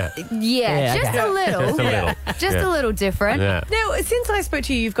 3. Yeah, just okay. a little, just a little different. Yeah. Now, since I spoke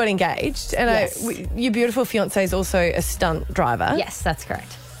to you, you've got engaged, and your beautiful fiancé is also a stunt driver. Yes, that's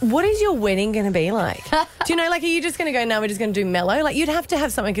correct. What is your wedding going to be like? Do you know, like, are you just going to go, no, we're just going to do mellow? Like, you'd have to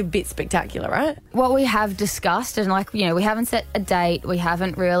have something a bit spectacular, right? What we have discussed, and we haven't set a date. We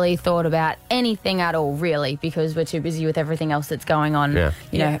haven't really thought about anything at all, really, because we're too busy with everything else that's going on. Yeah.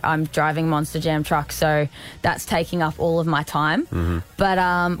 You know, I'm driving Monster Jam truck, so that's taking up all of my time. Mm-hmm.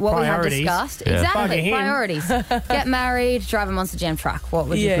 But what we have Priorities. discussed, Yeah. exactly, priorities. Get married, drive a Monster Jam truck. What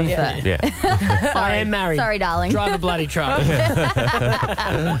would you prefer? Yeah. I am married. Sorry, darling. Drive a bloody truck.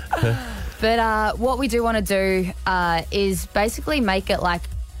 But what we do want to do is basically make it like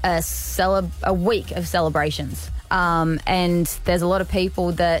a week of celebrations. And there's a lot of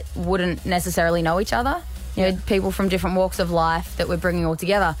people that wouldn't necessarily know each other. You know, people from different walks of life that we're bringing all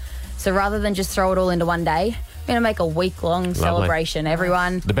together. So rather than just throw it all into one day, we're going to make a week-long celebration.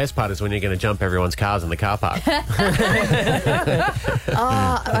 Everyone. The best part is when you're going to jump everyone's cars in the car park.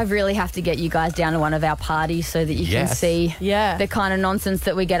 I really have to get you guys down to one of our parties so that you can see the kind of nonsense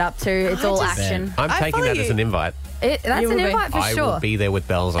that we get up to. It's all action. I'm taking that as an invite. That's an invite for sure. I will be there with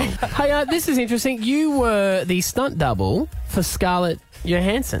bells on. Hey, this is interesting. You were the stunt double for Scarlett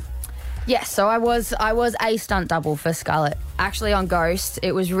Johansson. Yes, so I was a stunt double for Scarlett. Actually on Ghost,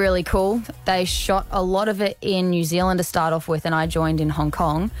 it was really cool. They shot a lot of it in New Zealand to start off with, and I joined in Hong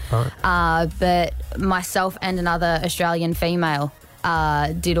Kong. Right. But myself and another Australian female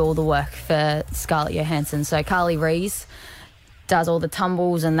did all the work for Scarlett Johansson. So Carly Rees does all the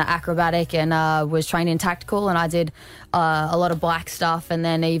tumbles and the acrobatic, and was trained in tactical, and I did a lot of black stuff, and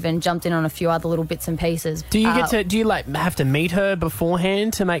then even jumped in on a few other little bits and pieces. Do you have to meet her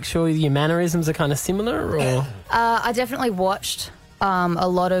beforehand to make sure your mannerisms are kind of similar, or? I definitely watched a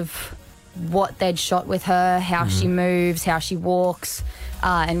lot of what they'd shot with her, how she moves, how she walks,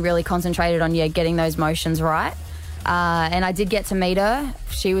 and really concentrated on getting those motions right. And I did get to meet her.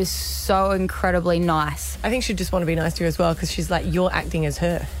 She was so incredibly nice. I think she'd just want to be nice to you as well, because she's like, you're acting as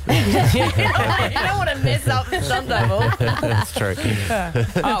her. You don't want to mess up the stunt double. That's true.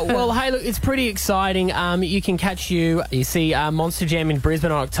 Well, hey, look, it's pretty exciting. You can catch you see Monster Jam in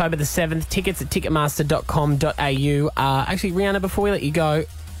Brisbane on October the 7th. Tickets at ticketmaster.com.au. Actually, Rihanna, before we let you go,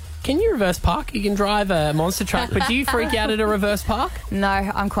 can you reverse park? You can drive a monster truck, but do you freak out at a reverse park? No,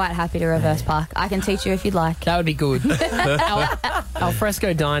 I'm quite happy to reverse park. I can teach you if you'd like. That would be good. Al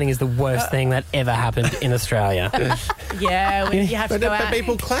fresco dining is the worst thing that ever happened in Australia. Yeah, when you have to go out. But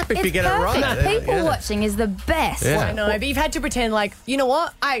people clap if It's you get perfect. it right. People watching is the best. Yeah. I know, but you've had to pretend like, you know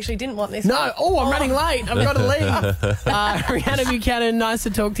what? I actually didn't want this. No, one. I'm running late. I've got to leave. Rihanna Buchanan, nice to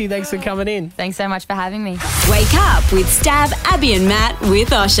talk to you. Thanks for coming in. Thanks so much for having me. Wake up with Stav, Abby and Matt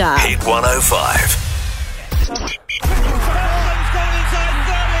with Osher. Hit 105.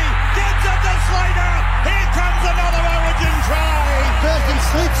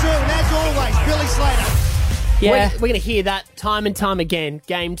 Sleeps through, and as always, Billy Slater. Yeah, we're going to hear that time and time again.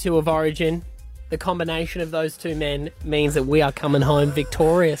 Game 2 of Origin. The combination of those two men means that we are coming home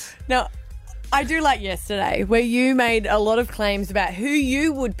victorious. Now, I do like yesterday, where you made a lot of claims about who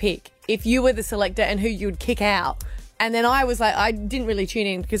you would pick if you were the selector and who you would kick out. And then I was like, I didn't really tune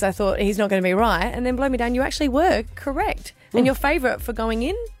in because I thought he's not going to be right. And then blow me down, you actually were correct. And your favourite for going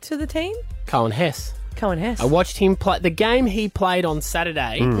in to the team? Cohen Hess. Cohen Hess. I watched him play the game he played on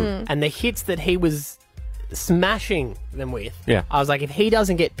Saturday and the hits that he was smashing them with. Yeah. I was like, if he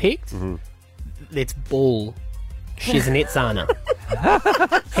doesn't get picked, it's bull shiznitsana.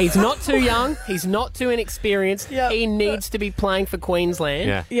 He's not too young. He's not too inexperienced. Yep. He needs to be playing for Queensland.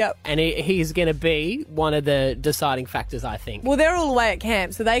 Yeah. Yep. And he's going to be one of the deciding factors, I think. Well, they're all away at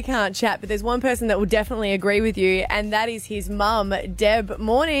camp, so they can't chat. But there's one person that will definitely agree with you, and that is his mum, Deb.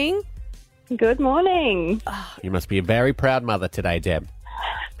 Morning. Good morning. You must be a very proud mother today, Deb.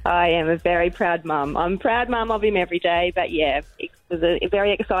 I am a very proud mum. I'm a proud mum of him every day, but yeah, was a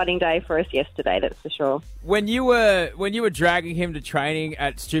very exciting day for us yesterday, that's for sure. When you were dragging him to training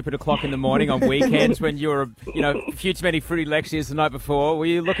at stupid o'clock in the morning on weekends, when you were, a few too many fruity lectures the night before, were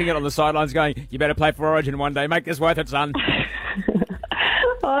you looking at on the sidelines going, "You better play for Origin one day, make this worth it, son"?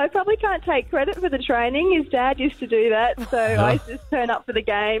 I probably can't take credit for the training. His dad used to do that, so I just turn up for the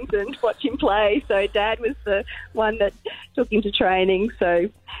games and watch him play. So Dad was the one that took him to training. So,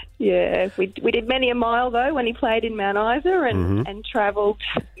 yeah, we did many a mile, though, when he played in Mount Isa and travelled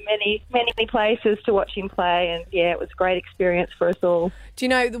many places to watch him play. And, yeah, it was a great experience for us all. Do you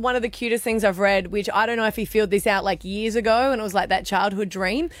know, one of the cutest things I've read, which I don't know if he filled this out like years ago and it was like that childhood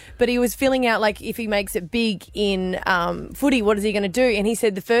dream, but he was filling out like if he makes it big in footy, what is he going to do? And he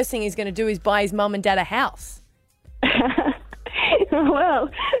said the first thing he's going to do is buy his mum and dad a house. Well,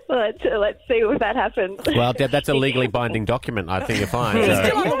 let's see if that happens. Well, Deb, that's a legally binding document, I think you're fine. It's So.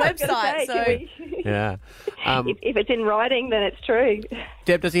 still on the website, so... Yeah. If it's in writing, then it's true.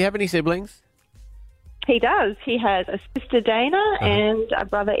 Deb, does he have any siblings? He does. He has a sister, Dana, and a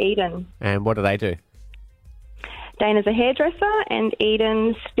brother, Eden. And what do they do? Dana's a hairdresser, and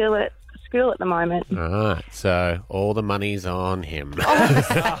Eden's still at school at the moment. All right, so all the money's on him.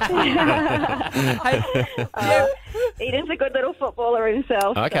 Eden's a good little footballer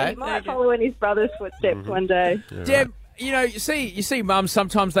himself. Okay. So he might follow in his brother's footsteps one day. Deb, you see mums,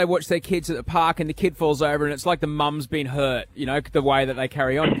 sometimes they watch their kids at the park and the kid falls over and it's like the mum's been hurt, the way that they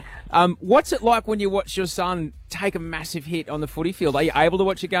carry on. What's it like when you watch your son take a massive hit on the footy field? Are you able to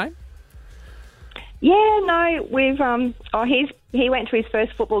watch a game? Yeah, no, we've he went to his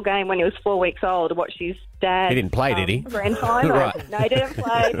first football game when he was 4 weeks old to watch his dad. He didn't play, did he? Grand final. Right. No, he didn't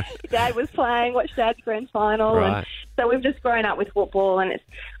play. His dad was playing, watched Dad's grand final. Right. And so we've just grown up with football, and it's,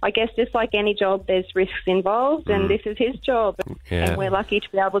 I guess, just like any job, there's risks involved, and this is his job. Yeah. And we're lucky to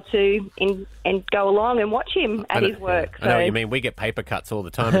be able to and go along and watch him at his work. I know what you mean. We get paper cuts all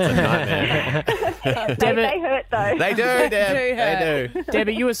the time. It's a nightmare. They hurt, though. They do, Deb. They do. Deb,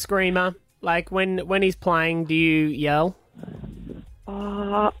 are you a screamer? Like, when he's playing, do you yell?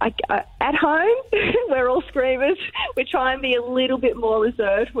 At home, we're all screamers. We try and be a little bit more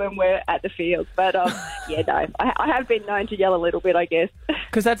reserved when we're at the field. But, yeah, no, I have been known to yell a little bit, I guess.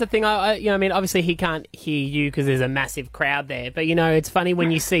 Because that's the thing, obviously he can't hear you because there's a massive crowd there. But, it's funny when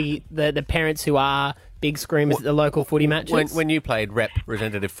you see the parents who are big screamers at the local footy matches. When you played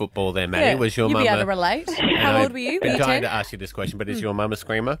representative football there, Maddie, was your mum... You'd be able to relate. How old were you? I've been Were you dying 10? to ask you this question, but is your mum a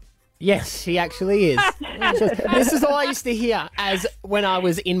screamer? Yes, she actually is. This is all I used to hear as when I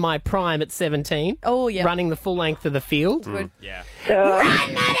was in my prime at 17. Oh, yeah. Running the full length of the field. Yeah. Run,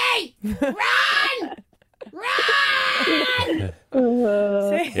 Maddie! Run! Run!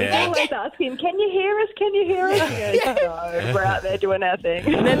 I always ask him, can you hear us? Can you hear us? He goes, no, we're out there doing our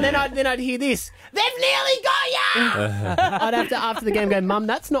thing. And then I'd hear this. They've nearly got you! I'd have to, after the game, go, Mum,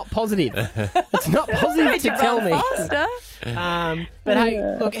 that's not positive. It's not positive to tell me. But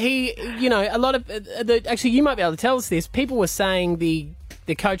hey, look, a lot of actually, you might be able to tell us this. People were saying the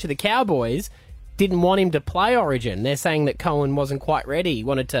coach of the Cowboys didn't want him to play Origin. They're saying that Cohen wasn't quite ready. He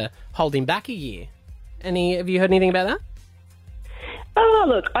wanted to hold him back a year. Have you heard anything about that? Oh,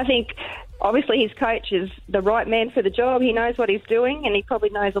 look, I think obviously his coach is the right man for the job. He knows what he's doing, and he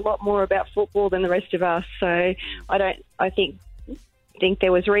probably knows a lot more about football than the rest of us. So I think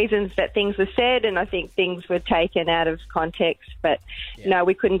there was reasons that things were said, and I think things were taken out of context. But no,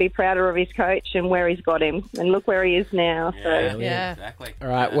 we couldn't be prouder of his coach and where he's got him, and look where he is now. Yeah, exactly. All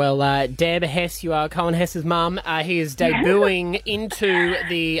right, well, Deb Hess, you are Cohen Hess's mum. He is debuting into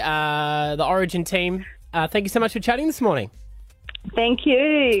the Origin team. Thank you so much for chatting this morning. Thank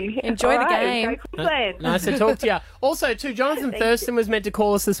you. Enjoy the game. Nice to talk to you. Also, too, Jonathan Thurston was meant to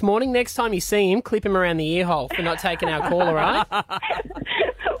call us this morning. Next time you see him, clip him around the ear hole for not taking our call, all right?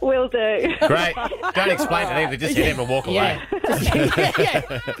 Will do. Great. Don't explain it either. Just hit him and walk away.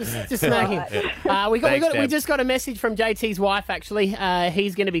 Just smack him. We just got a message from JT's wife, actually.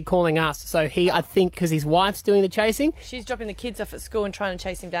 He's going to be calling us. So I think, because his wife's doing the chasing. She's dropping the kids off at school and trying to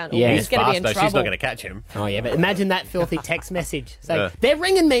chase him down. Yeah. He's going to be in trouble. She's not going to catch him. Oh, yeah, but imagine that filthy text message. So, they're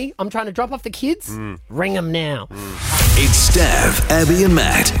ringing me. I'm trying to drop off the kids. Ring them now. It's Stav, Abby and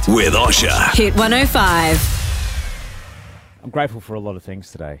Matt with Osher. Hit 105. I'm grateful for a lot of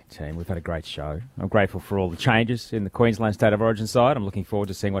things today, team. We've had a great show. I'm grateful for all the changes in the Queensland State of Origin side. I'm looking forward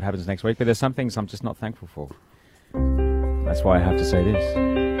to seeing what happens next week. But there's some things I'm just not thankful for. That's why I have to say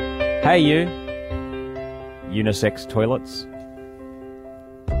this. Hey, you. Unisex toilets.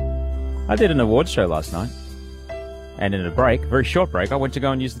 I did an awards show last night. And in a break, very short break, I went to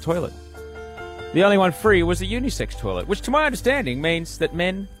go and use the toilet. The only one free was a unisex toilet, which to my understanding means that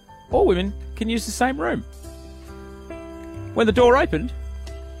men or women can use the same room. When the door opened,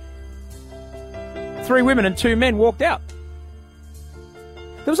 3 women and 2 men walked out.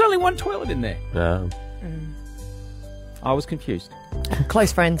 There was only one toilet in there. No. I was confused.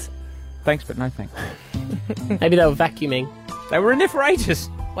 Close friends. Thanks, but no thanks. Maybe they were vacuuming. They were in there for ages.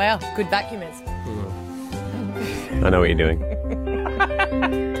 Wow, good vacuumers. I know what you're doing.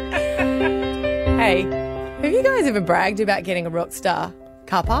 Hey, have you guys ever bragged about getting a Rockstar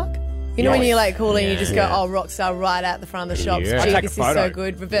car park? You know when you like call and you just go, oh, Rockstar right out the front of the shops. Yeah. Gee, Take this a is so photo.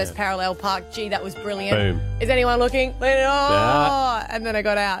 good. Reverse parallel park. Gee, that was brilliant. Boom. Is anyone looking? Oh, and then I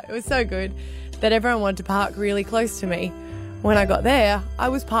got out. It was so good that everyone wanted to park really close to me. When I got there, I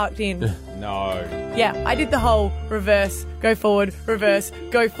was parked in. No. Yeah, I did the whole reverse, go forward, reverse,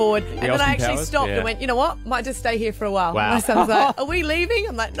 go forward. And then I Austin actually Powers? stopped Yeah. and went, you know what? Might just stay here for a while. Wow. My son's like, are we leaving?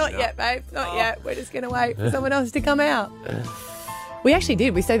 I'm like, not yet, babe. Not yet. We're just going to wait for someone else to come out. We actually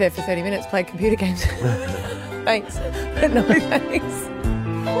did. We stayed there for 30 minutes, played computer games. Thanks. No thanks.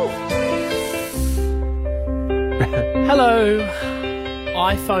 Hello,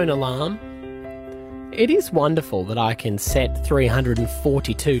 iPhone alarm. It is wonderful that I can set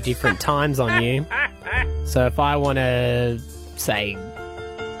 342 different times on you. So if I want to, say,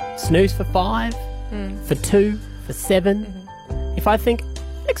 snooze for 5, for 2, for 7, if I think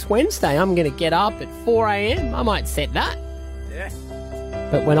next Wednesday I'm going to get up at 4 a.m, I might set that. Yeah.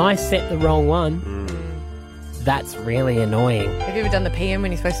 But when I set the wrong one, that's really annoying. Have you ever done the PM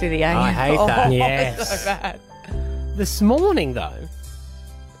when you're supposed to do the AM? I hate that. Oh, Yes. it's so bad. This morning, though,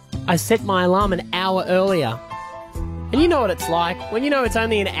 I set my alarm an hour earlier. And you know what it's like. When you know it's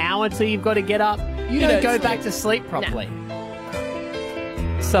only an hour till you've got to get up, you don't go back to sleep properly.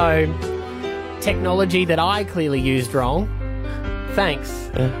 So, technology that I clearly used wrong. Thanks.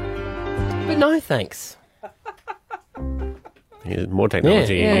 But no thanks. Yeah, more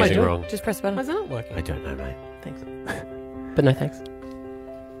technology Yeah, you're yeah. using wrong. Just press the button. Why's that not working? I don't know, mate. Thanks. But no thanks.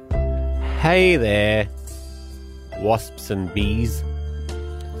 Hey there, wasps and bees.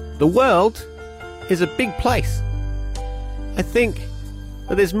 The world is a big place. I think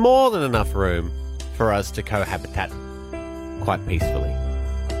that there's more than enough room for us to cohabitat quite peacefully.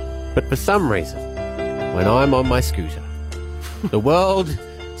 But for some reason, when I'm on my scooter, the world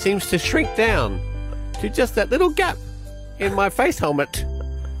seems to shrink down to just that little gap in my face helmet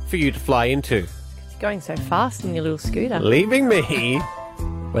for you to fly into, You're going so fast in your little scooter. leaving me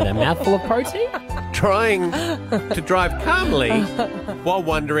With a mouthful of protein? trying to drive calmly while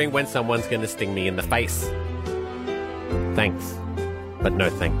wondering when someone's going to sting me in the face. Thanks, but no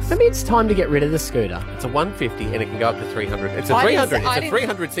thanks. Maybe it's time to get rid of the scooter. It's a 150 and it can go up to 300. It's a I 300. didn't- I It's a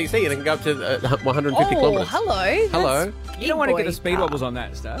didn't- 300cc and it can go up to 150 Oh, kilometres. hello. Hello. You don't want to get the speed wobbles on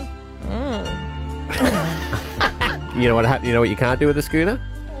that stuff. You know what? You know what you can't do with a scooter?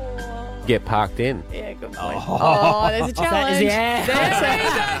 Get parked in. Yeah, good point. Oh, there's a challenge. Yeah. There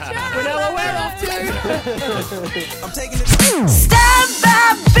we go. Stand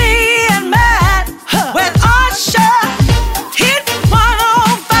by,